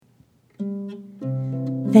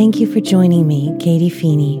Thank you for joining me, Katie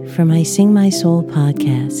Feeney, for my Sing My Soul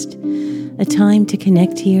podcast, a time to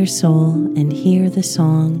connect to your soul and hear the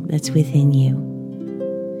song that's within you.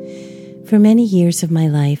 For many years of my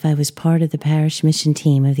life, I was part of the parish mission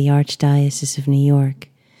team of the Archdiocese of New York.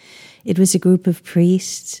 It was a group of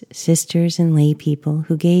priests, sisters, and lay people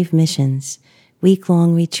who gave missions,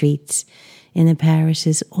 week-long retreats in the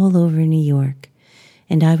parishes all over New York,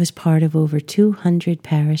 and I was part of over 200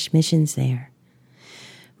 parish missions there.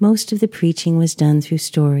 Most of the preaching was done through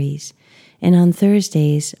stories, and on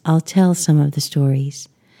Thursdays I'll tell some of the stories,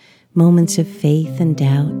 moments of faith and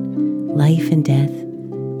doubt, life and death,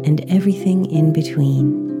 and everything in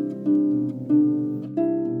between.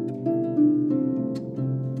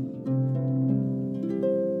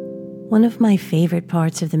 One of my favorite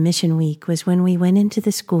parts of the Mission Week was when we went into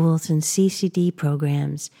the schools and CCD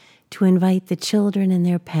programs to invite the children and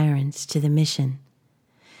their parents to the mission.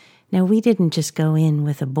 Now, we didn't just go in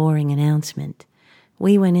with a boring announcement.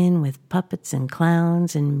 We went in with puppets and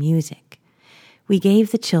clowns and music. We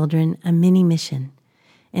gave the children a mini mission,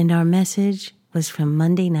 and our message was from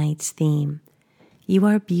Monday night's theme, "You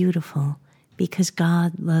are beautiful because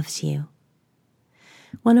God loves you."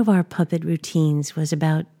 One of our puppet routines was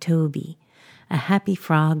about Toby, a happy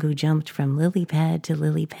frog who jumped from lily pad to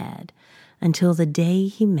lily pad until the day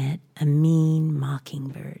he met a mean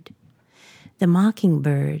mockingbird. The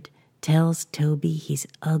mockingbird tells Toby he's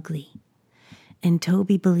ugly, and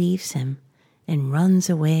Toby believes him and runs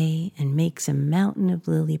away and makes a mountain of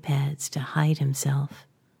lily pads to hide himself.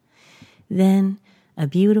 Then a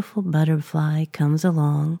beautiful butterfly comes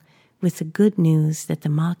along with the good news that the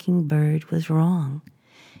mockingbird was wrong,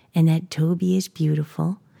 and that Toby is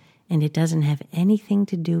beautiful, and it doesn't have anything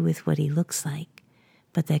to do with what he looks like,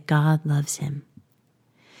 but that God loves him.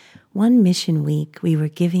 One mission week, we were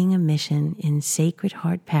giving a mission in Sacred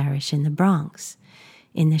Heart Parish in the Bronx,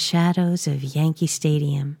 in the shadows of Yankee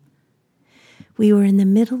Stadium. We were in the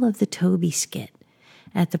middle of the Toby skit,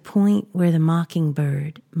 at the point where the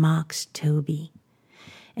mockingbird mocks Toby,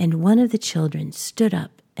 and one of the children stood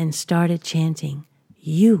up and started chanting,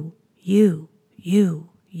 "You, you,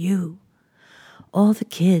 you, you." All the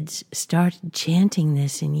kids started chanting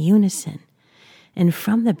this in unison, and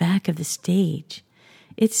from the back of the stage,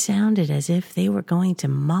 it sounded as if they were going to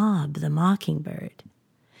mob the mockingbird.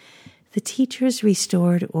 The teachers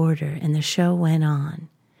restored order and the show went on.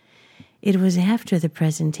 It was after the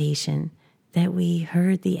presentation that we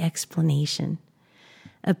heard the explanation.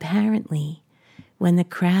 Apparently, when the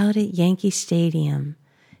crowd at Yankee Stadium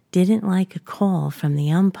didn't like a call from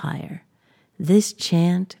the umpire, this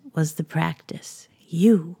chant was the practice.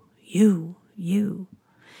 You, you, you.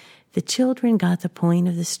 The children got the point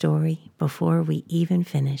of the story before we even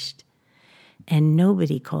finished. And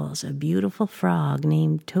nobody calls a beautiful frog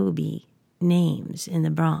named Toby names in the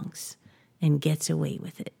Bronx and gets away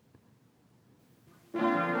with it.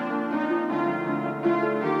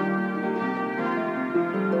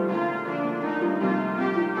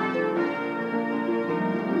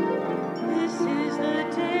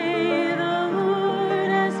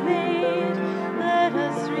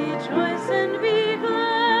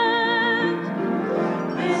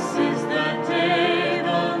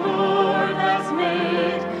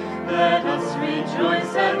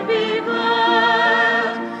 Rejoice and be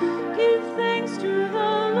glad. Give thanks to the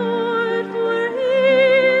Lord.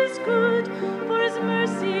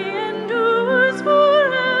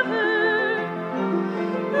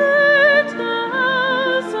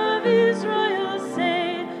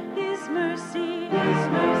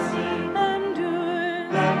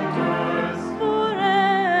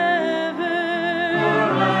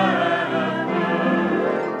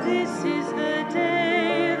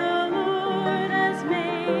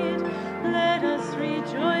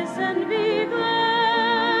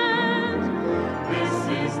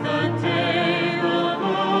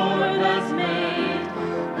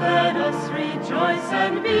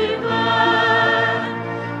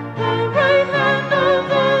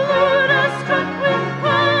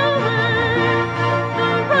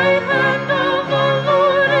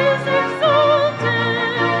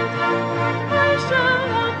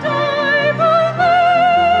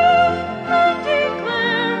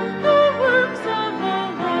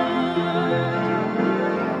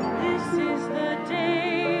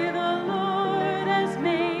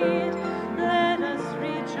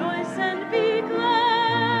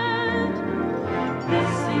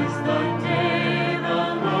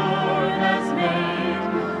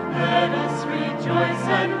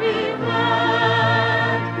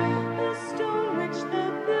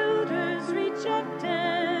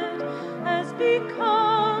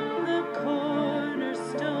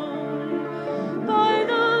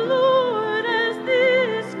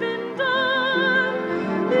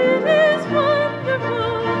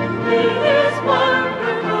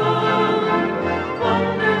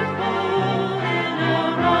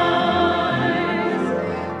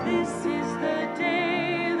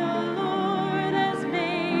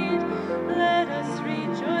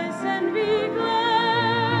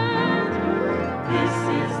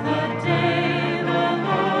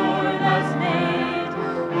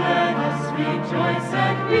 rejoice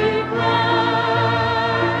and be glad.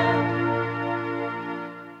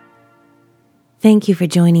 Thank you for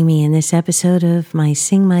joining me in this episode of my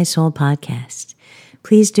Sing My Soul podcast.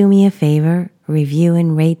 Please do me a favor, review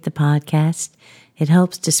and rate the podcast. It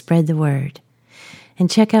helps to spread the word. And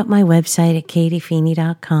check out my website at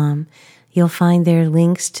katiefeeney.com. You'll find there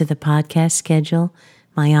links to the podcast schedule,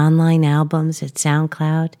 my online albums at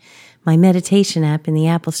SoundCloud, my meditation app in the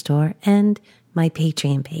Apple Store, and my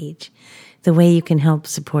Patreon page, the way you can help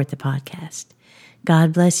support the podcast.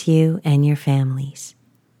 God bless you and your families.